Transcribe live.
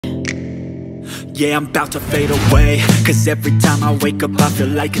Yeah, I'm about to fade away, cause every time I wake up I feel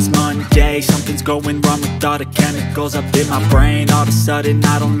like it's Monday. Something's going wrong with all the chemicals up in my brain. All of a sudden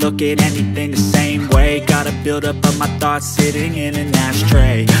I don't look at anything the same way. Gotta build up of my thoughts sitting in an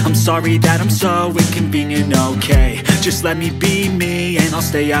ashtray. I'm sorry that I'm so inconvenient, okay. Just let me be me and I'll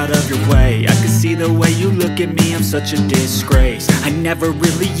stay out of your way. I can see the way you look at me, I'm such a disgrace. I never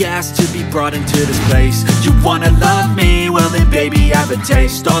really asked to be brought into this place. You wanna love me? Well then baby, have a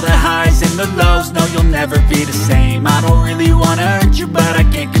taste. All the highs and the lows, no, you'll never be the same. I don't really wanna hurt you, but I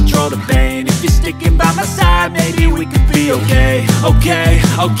can't control the pain. If you're sticking by my side, maybe we could be okay.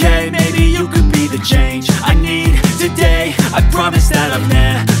 Okay, maybe you could be the change I need today. I promise that I've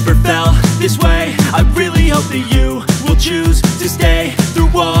never felt this way. I really hope that you will choose to stay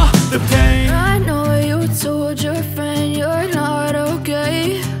through all the pain. I know you told your friend you're not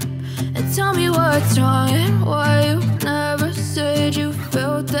okay, and tell me what's wrong and why you never said you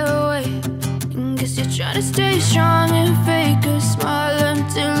felt that way. Guess you're trying to stay strong and fake a smile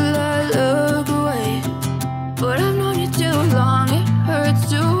until I look away. But I've known you too long, it hurts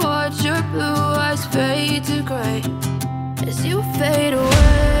to watch your blue eyes fade to gray as you fade away.